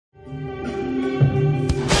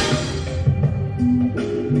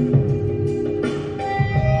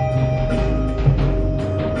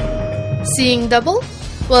Seeing double?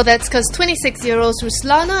 Well, that's because 26-year-olds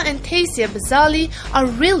Ruslana and Tasia Bazali are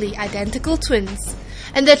really identical twins.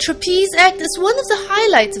 And their trapeze act is one of the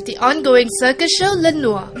highlights of the ongoing circus show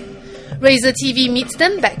Noir. Razor TV meets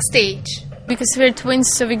them backstage. Because we're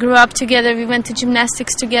twins, so we grew up together, we went to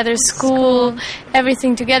gymnastics together, school,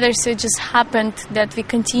 everything together, so it just happened that we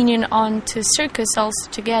continued on to circus also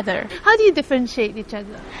together. How do you differentiate each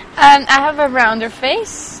other? I have a rounder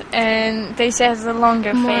face, and Tasia has a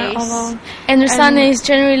longer face. Oval. And Ruslana is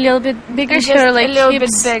generally a little bit bigger, Just so like a little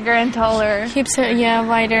hips, bit bigger and taller. hips are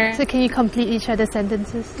wider. So can you complete each other's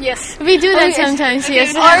sentences? Yes. We do that sometimes,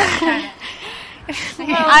 yes.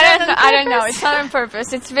 I don't know. It's not on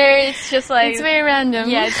purpose. It's just like... It's very random.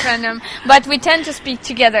 Yeah, it's random. But we tend to speak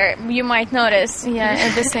together. You might notice. Yeah,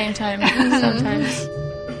 at the same time sometimes.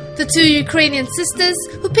 The two Ukrainian sisters,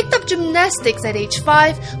 who picked up gymnastics at age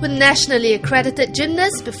 5, were nationally accredited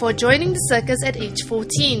gymnasts before joining the circus at age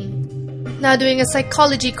 14. Now doing a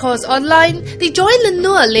psychology course online, they joined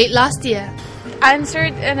Noir late last year.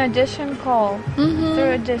 Answered an audition call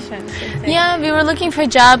through auditions. Yeah, we were looking for a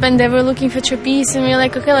job and they were looking for trapeze and we were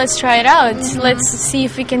like, okay, let's try it out. Let's see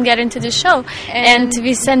if we can get into the show. And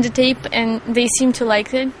we sent the tape and they seemed to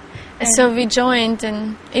like it. So we joined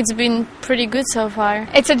and it's been pretty good so far.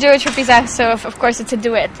 It's a duo trapeze act, so of course it's a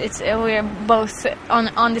duet. We're both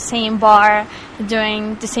on the same bar,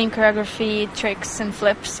 doing the same choreography, tricks and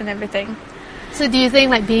flips and everything. So do you think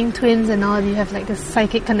like being twins and all, you have like a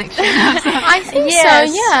psychic connection? I think Yes.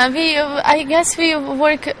 so, yeah. I guess we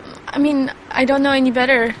work, I mean, I don't know any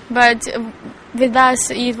better, but with us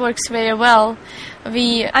it works very well.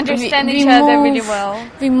 We Understand we each other move, really well.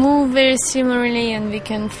 We move very similarly and we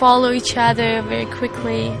can follow each other very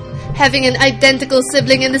quickly. Having an identical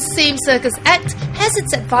sibling in the same circus act has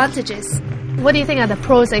its advantages. What do you think are the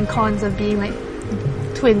pros and cons of being like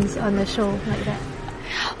twins on the show like that?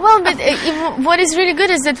 Well, but what is really good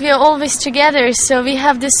is that we are always together, so we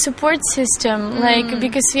have this support system, like,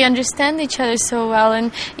 because we understand each other so well,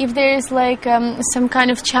 and if there is like some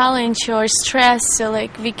kind of challenge or stress, so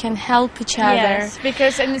like we can help each other. Yes,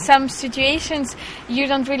 because in some situations you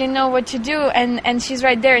don't really know what to do, and she's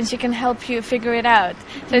right there and she can help you figure it out.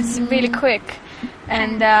 So it's really quick.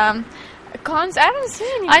 And cons? I don't see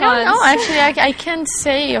any cons. I don't know, actually. I can't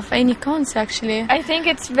say of any cons, actually. I think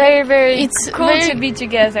it's very, very cool to be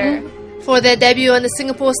together. For their debut on the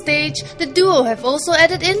Singapore stage, the duo have also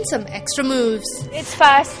added in some extra moves. It's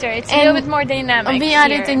faster. It's a little bit more dynamic. We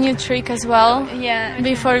added a new trick as well. Yeah.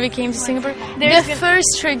 Before we came to Singapore. The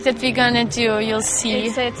first trick that we're gonna do, you'll see.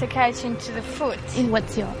 It's a catch into the foot. And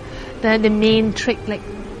what's the main trick, like,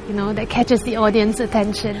 you know, that catches the audience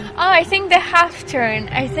attention? Oh, I think the half turn.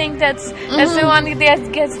 I think that's the one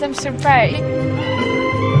that gets them surprised.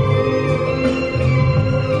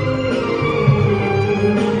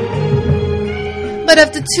 But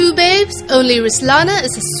of the two babes, only Ruslana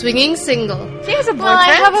is a swinging single. She has a boyfriend. Well,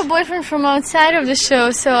 I have a boyfriend from outside of the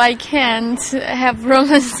show, so I can't have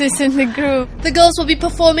romances in the group. The girls will be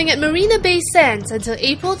performing at Marina Bay Sands until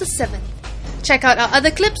April the 7th. Check out our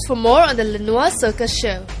other clips for more on the Noir Circus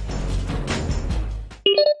show.